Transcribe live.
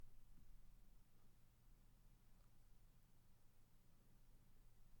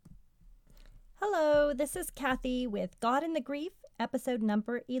Hello, this is Kathy with God in the Grief, episode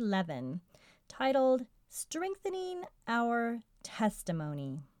number 11, titled Strengthening Our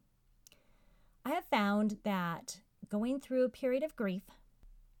Testimony. I have found that going through a period of grief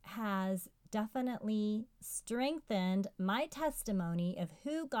has definitely strengthened my testimony of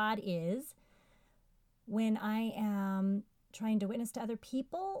who God is when I am trying to witness to other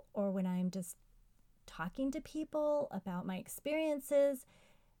people or when I'm just talking to people about my experiences.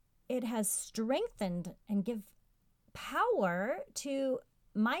 It has strengthened and give power to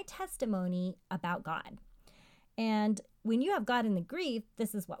my testimony about God. And when you have God in the grief,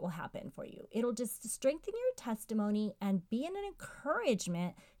 this is what will happen for you. It'll just strengthen your testimony and be an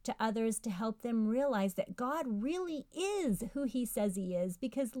encouragement to others to help them realize that God really is who he says he is.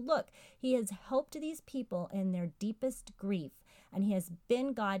 Because look, he has helped these people in their deepest grief, and he has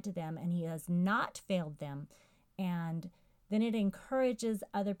been God to them, and he has not failed them. And then it encourages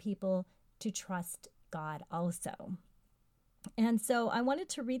other people to trust God also. And so I wanted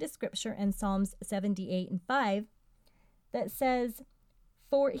to read a scripture in Psalms 78:5 that says,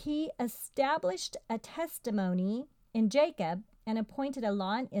 "For he established a testimony in Jacob and appointed a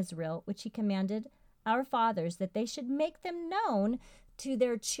law in Israel, which he commanded our fathers, that they should make them known to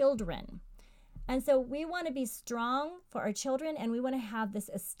their children." And so we want to be strong for our children, and we want to have this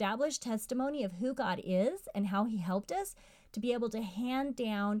established testimony of who God is and how he helped us to be able to hand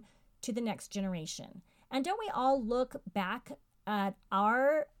down to the next generation. And don't we all look back at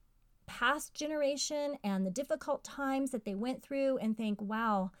our past generation and the difficult times that they went through and think,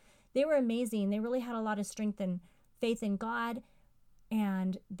 wow, they were amazing. They really had a lot of strength and faith in God,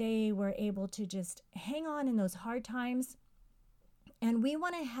 and they were able to just hang on in those hard times. And we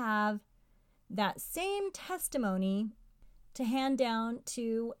want to have that same testimony to hand down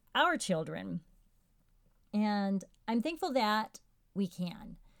to our children. And I'm thankful that we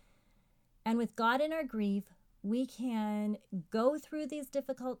can. And with God in our grief, we can go through these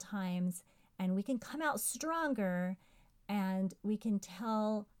difficult times and we can come out stronger, and we can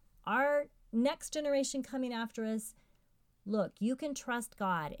tell our next generation coming after us, look, you can trust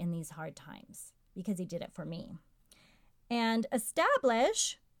God in these hard times because he did it for me. And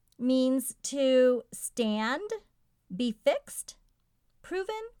establish means to stand, be fixed,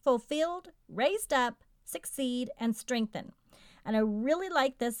 proven, fulfilled, raised up, succeed, and strengthen. And I really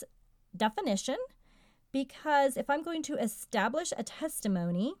like this definition because if I'm going to establish a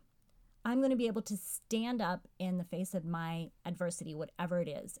testimony, I'm going to be able to stand up in the face of my adversity, whatever it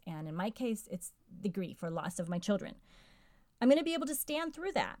is. And in my case, it's the grief or loss of my children. I'm going to be able to stand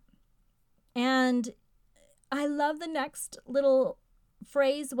through that. And I love the next little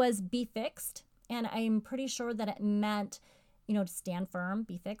phrase was be fixed. And I'm pretty sure that it meant, to stand firm,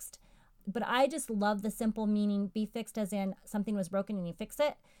 be fixed. But I just love the simple meaning, be fixed as in something was broken and you fix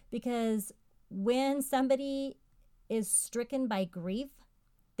it. Because when somebody is stricken by grief,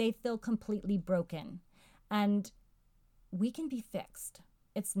 they feel completely broken. And we can be fixed.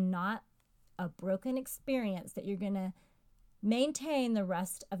 It's not a broken experience that you're going to maintain the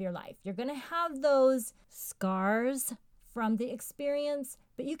rest of your life. You're going to have those scars from the experience,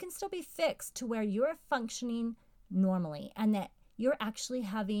 but you can still be fixed to where you're functioning normally and that you're actually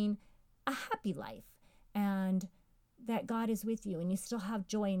having a happy life and that God is with you and you still have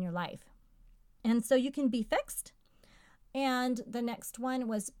joy in your life. And so you can be fixed. And the next one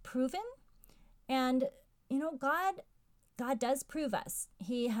was proven. And, God does prove us.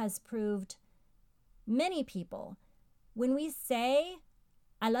 He has proved many people. When we say,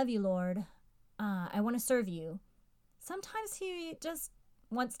 I love you, Lord, I want to serve you, sometimes he just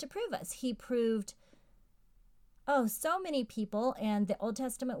wants to prove us. He proved, so many people. In the Old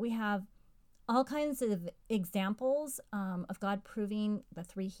Testament, we have all kinds of examples of God proving the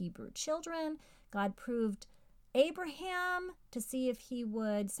 3 Hebrew children. God proved Abraham to see if he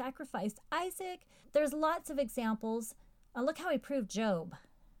would sacrifice Isaac. There's lots of examples. Look how he proved Job.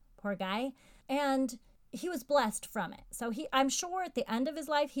 Poor guy. And he was blessed from it. So I'm sure at the end of his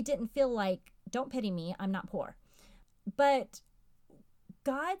life, he didn't feel like, don't pity me, I'm not poor. But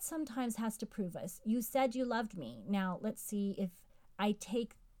God sometimes has to prove us. You said you loved me. Now let's see if I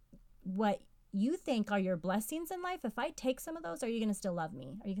take what you think are your blessings in life. If I take some of those, are you going to still love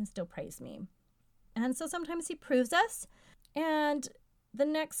me? Are you going to still praise me? And so sometimes he proves us. And the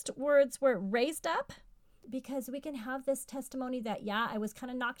next words were raised up, because we can have this testimony that, I was kind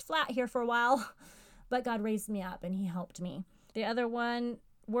of knocked flat here for a while, but God raised me up and he helped me. The other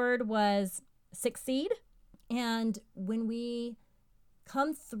word was succeed. And when we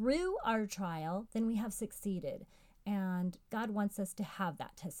come through our trial, then we have succeeded. And God wants us to have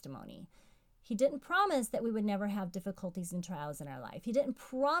that testimony. He didn't promise that we would never have difficulties and trials in our life. He didn't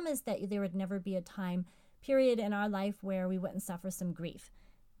promise that there would never be a time period in our life where we wouldn't suffer some grief.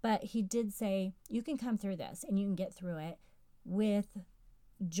 But he did say, you can come through this and you can get through it with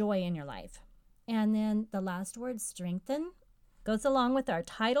joy in your life. And then the last word, strengthen, goes along with our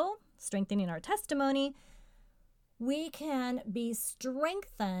title, strengthening our testimony. We can be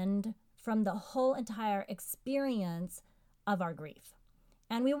strengthened from the whole entire experience of our grief.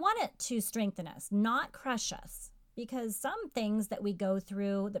 And we want it to strengthen us, not crush us, because some things that we go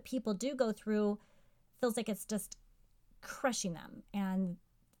through, that people do go through, feels like it's just crushing them. And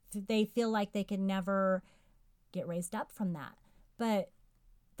they feel like they can never get raised up from that. But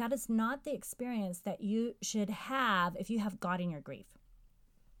that is not the experience that you should have if you have God in your grief.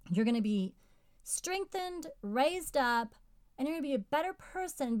 You're going to be strengthened, raised up, and you're going to be a better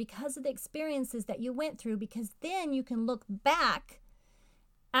person because of the experiences that you went through, because then you can look back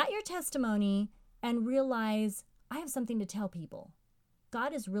at your testimony and realize, I have something to tell people.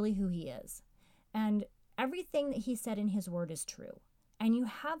 God is really who he is. And everything that he said in his word is true. And you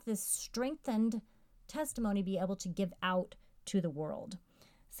have this strengthened testimony to be able to give out to the world.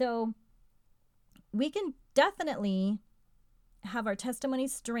 So we can definitely have our testimony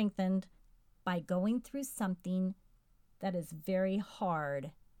strengthened by going through something that is very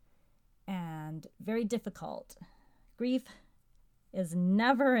hard and very difficult. Grief is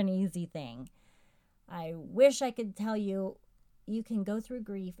never an easy thing. I wish I could tell you, you can go through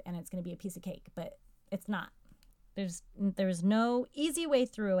grief and it's going to be a piece of cake, but it's not. There's no easy way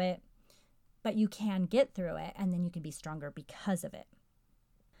through it, but you can get through it, and then you can be stronger because of it.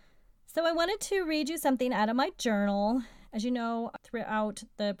 So I wanted to read you something out of my journal. As you know, throughout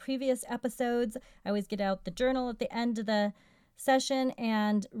the previous episodes, I always get out the journal at the end of the session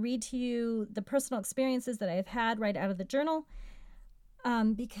and read to you the personal experiences that I've had right out of the journal,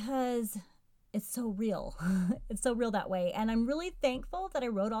 because it's so real. It's so real that way. And I'm really thankful that I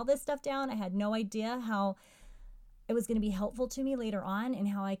wrote all this stuff down. I had no idea how it was going to be helpful to me later on and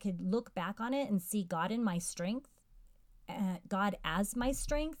how I could look back on it and see God in my strength, God as my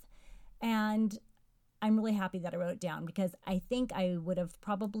strength. And I'm really happy that I wrote it down, because I think I would have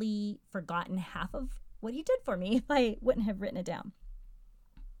probably forgotten half of what he did for me if I wouldn't have written it down.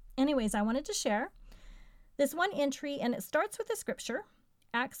 Anyways, I wanted to share this one entry, and it starts with the scripture,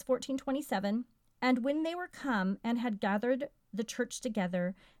 Acts 14:27. And when they were come and had gathered the church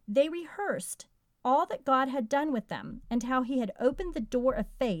together, they rehearsed all that God had done with them, and how he had opened the door of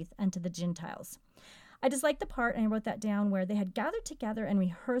faith unto the Gentiles. I just like the part, and I wrote that down, where they had gathered together and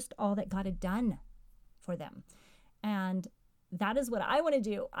rehearsed all that God had done for them. And that is what I want to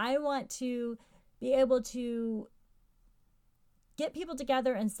do. I want to be able to get people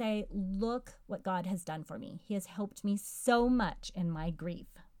together and say, look what God has done for me. He has helped me so much in my grief.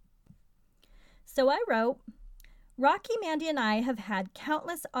 So I wrote, Rocky, Mandy, and I have had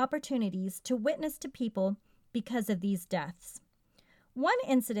countless opportunities to witness to people because of these deaths. One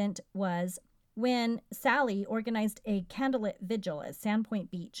incident was when Sally organized a candlelit vigil at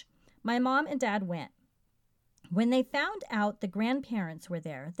Sandpoint Beach. My mom and dad went. When they found out the grandparents were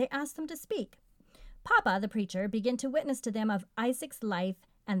there, they asked them to speak. Papa, the preacher, began to witness to them of Isaac's life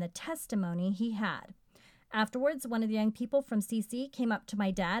and the testimony he had. Afterwards, one of the young people from CC came up to my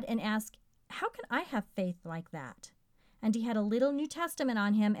dad and asked, how can I have faith like that? And he had a little New Testament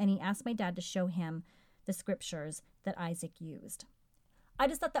on him, and he asked my dad to show him the scriptures that Isaac used. I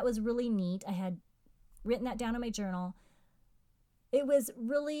just thought that was really neat. I had written that down in my journal. It was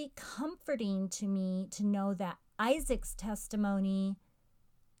really comforting to me to know that Isaac's testimony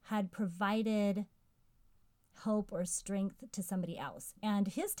had provided hope or strength to somebody else. And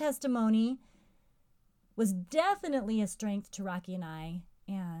his testimony was definitely a strength to Rocky and I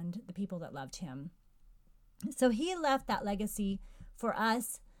and the people that loved him. So he left that legacy for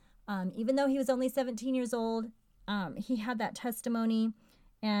us. Even though he was only 17 years old, he had that testimony,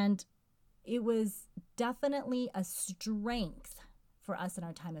 and it was definitely a strength for us in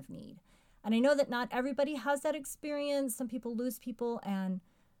our time of need. And I know that not everybody has that experience. Some people lose people and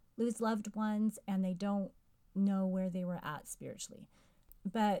lose loved ones, and they don't know where they were at spiritually.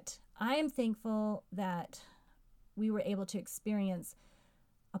 But I am thankful that we were able to experience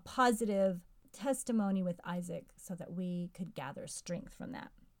a positive testimony with Isaac so that we could gather strength from that.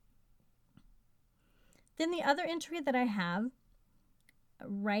 Then the other entry that I have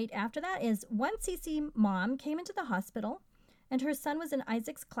right after that is one CC mom came into the hospital, and her son was in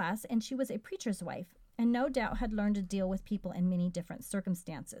Isaac's class, and she was a preacher's wife, and no doubt had learned to deal with people in many different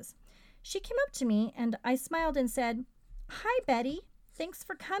circumstances. She came up to me, and I smiled and said, "Hi, Betty. Thanks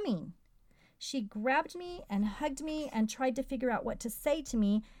for coming." She grabbed me and hugged me and tried to figure out what to say to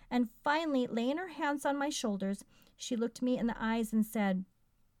me. And finally, laying her hands on my shoulders, she looked me in the eyes and said,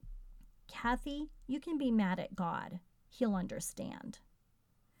 "Kathy, you can be mad at God. He'll understand."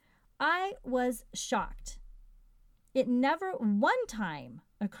 I was shocked. It never one time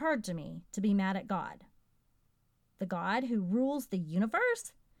occurred to me to be mad at God. The God who rules the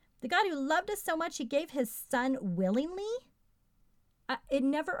universe? The God who loved us so much he gave his son willingly? It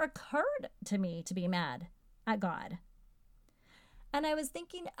never occurred to me to be mad at God. And I was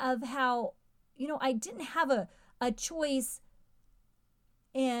thinking of how, I didn't have a choice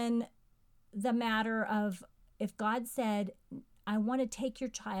in the matter of if God said, "I want to take your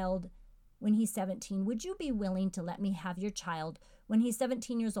child when he's 17. Would you be willing to let me have your child when he's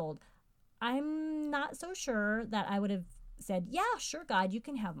 17 years old?" I'm not so sure that I would have said, "Yeah, sure, God, you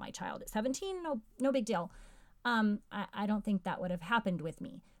can have my child at 17. No big deal." I don't think that would have happened with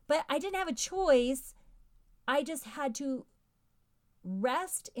me. But I didn't have a choice. I just had to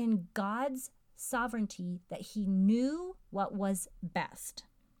rest in God's sovereignty that he knew what was best.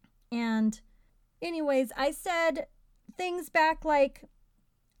 And anyways, I said things back like,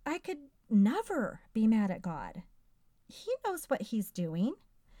 I could never be mad at God. He knows what he's doing.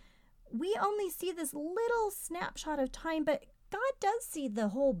 We only see this little snapshot of time, but God does see the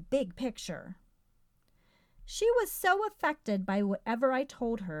whole big picture. She was so affected by whatever I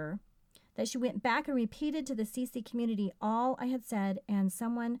told her that she went back and repeated to the CC community all I had said, and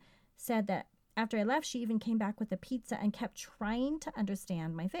someone said that after I left, she even came back with a pizza and kept trying to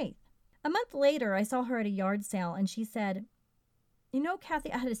understand my faith. A month later, I saw her at a yard sale, and she said,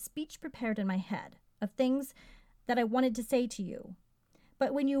 "Kathy, I had a speech prepared in my head of things that I wanted to say to you.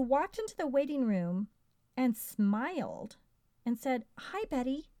 But when you walked into the waiting room and smiled and said, 'Hi,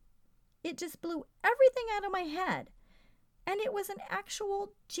 Betty,' it just blew everything out of my head. And it was an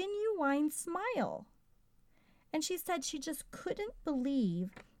actual genuine smile." And she said she just couldn't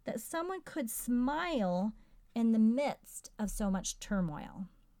believe that someone could smile in the midst of so much turmoil.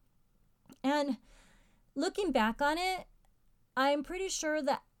 And looking back on it, I'm pretty sure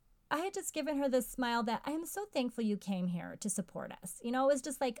that I had just given her this smile that I am so thankful you came here to support us. It was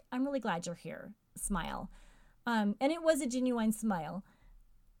just like, I'm really glad you're here smile. And it was a genuine smile.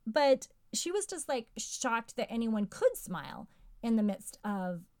 But she was just like shocked that anyone could smile in the midst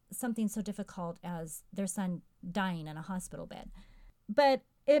of something so difficult as their son dying in a hospital bed. But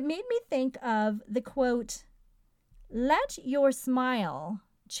it made me think of the quote, "Let your smile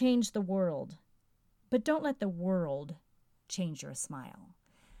change the world, but don't let the world change your smile."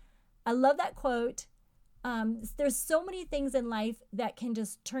 I love that quote. There's so many things in life that can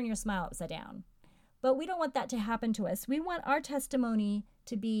just turn your smile upside down. But we don't want that to happen to us. We want our testimony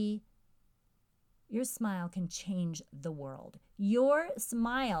to be, your smile can change the world. Your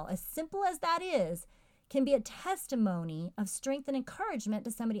smile, as simple as that is, can be a testimony of strength and encouragement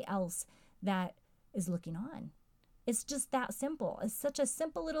to somebody else that is looking on. It's just that simple. It's such a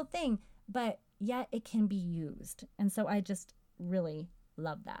simple little thing, but yet it can be used. And so I just really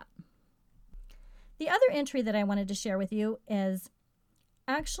love that. The other entry that I wanted to share with you is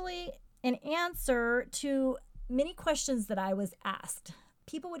actually an answer to many questions that I was asked.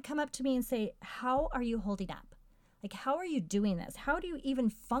 People would come up to me and say, "How are you holding up? Like, how are you doing this? How do you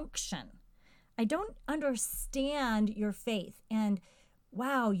even function? I don't understand your faith. And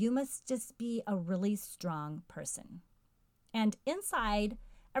wow, you must just be a really strong person." And inside,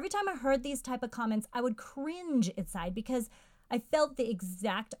 every time I heard these type of comments, I would cringe inside because I felt the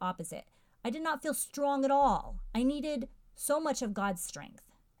exact opposite. I did not feel strong at all. I needed so much of God's strength.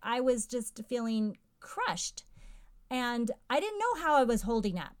 I was just feeling crushed. And I didn't know how I was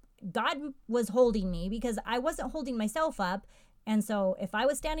holding up. God was holding me because I wasn't holding myself up. And so if I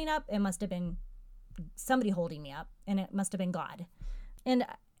was standing up, it must have been somebody holding me up, and it must have been God. And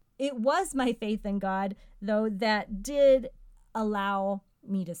it was my faith in God, though, that did allow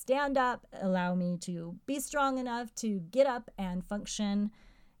me to stand up, allow me to be strong enough to get up and function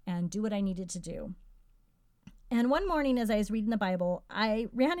and do what I needed to do. And one morning as I was reading the Bible, I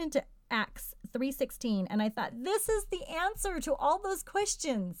ran into Acts 3:16, and I thought, this is the answer to all those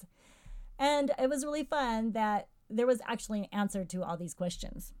questions. And it was really fun that there was actually an answer to all these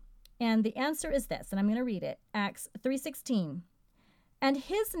questions. And the answer is this, and I'm going to read it. Acts 3:16. "And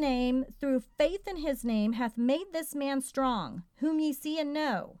his name, through faith in his name, hath made this man strong, whom ye see and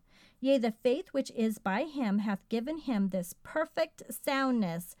know. Yea, the faith which is by him hath given him this perfect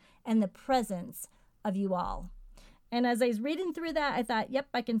soundness and the presence of you all." And as I was reading through that, I thought, yep,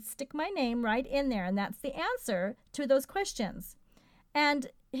 I can stick my name right in there. And that's the answer to those questions.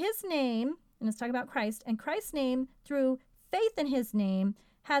 And his name, and it's talking about Christ, and Christ's name, through faith in his name,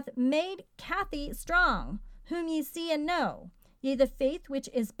 hath made Kathy strong, whom ye see and know. Yea, the faith which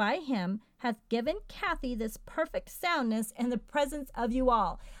is by him hath given Kathy this perfect soundness in the presence of you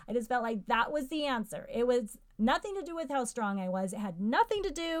all. I just felt like that was the answer. It was nothing to do with how strong I was. It had nothing to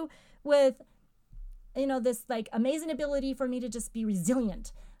do with, this like amazing ability for me to just be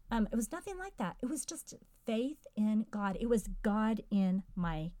resilient. It was nothing like that. It was just faith in God. It was God in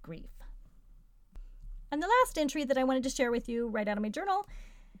my grief. And the last entry that I wanted to share with you right out of my journal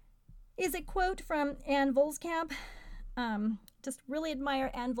is a quote from Ann Volskamp. Just really admire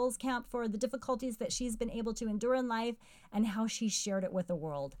Ann Volskamp for the difficulties that she's been able to endure in life and how she shared it with the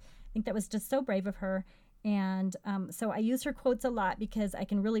world. I think that was just so brave of her. And so I use her quotes a lot because I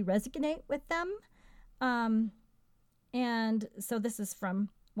can really resonate with them. And so this is from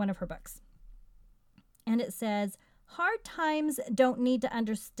one of her books. And it says, hard times don't need to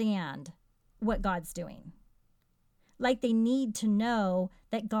understand what God's doing. Like they need to know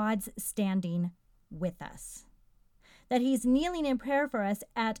that God's standing with us. That he's kneeling in prayer for us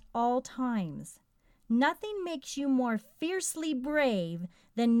at all times. Nothing makes you more fiercely brave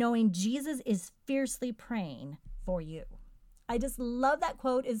than knowing Jesus is fiercely praying for you. I just love that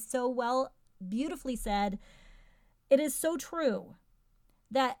quote. It's so beautifully said. It is so true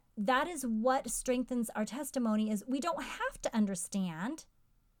that is what strengthens our testimony is we don't have to understand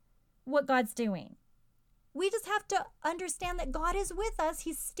what God's doing. We just have to understand that God is with us.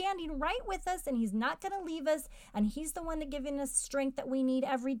 He's standing right with us and he's not going to leave us. And he's the one that giving us strength that we need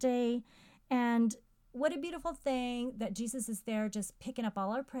every day. And what a beautiful thing that Jesus is there just picking up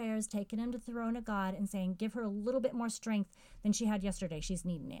all our prayers, taking them to the throne of God and saying, give her a little bit more strength than she had yesterday. She's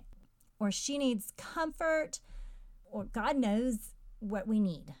needing it. Or she needs comfort, or God knows what we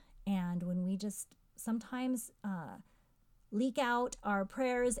need. And when we just sometimes leak out our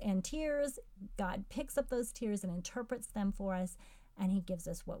prayers and tears, God picks up those tears and interprets them for us, and he gives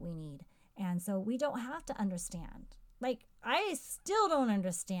us what we need. And so we don't have to understand. Like, I still don't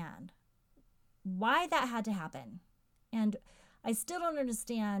understand why that had to happen. And I still don't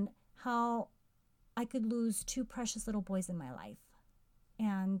understand how I could lose two precious little boys in my life.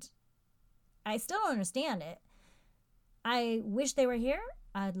 And I still don't understand it. I wish they were here.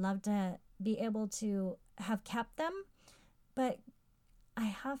 I'd love to be able to have kept them. But I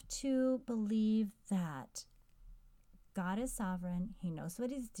have to believe that God is sovereign, he knows what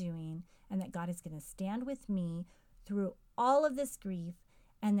he's doing, and that God is going to stand with me through all of this grief,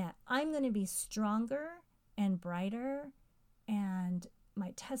 and that I'm going to be stronger and brighter, and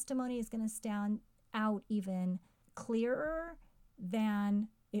my testimony is going to stand out even clearer than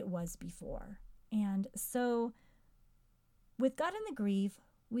it was before. And so with God in the grief,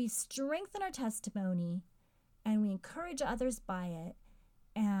 we strengthen our testimony and we encourage others by it.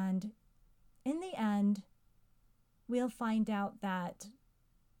 And in the end, we'll find out that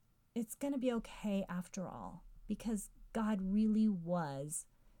it's going to be okay after all, because God really was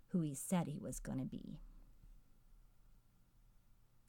who he said he was going to be.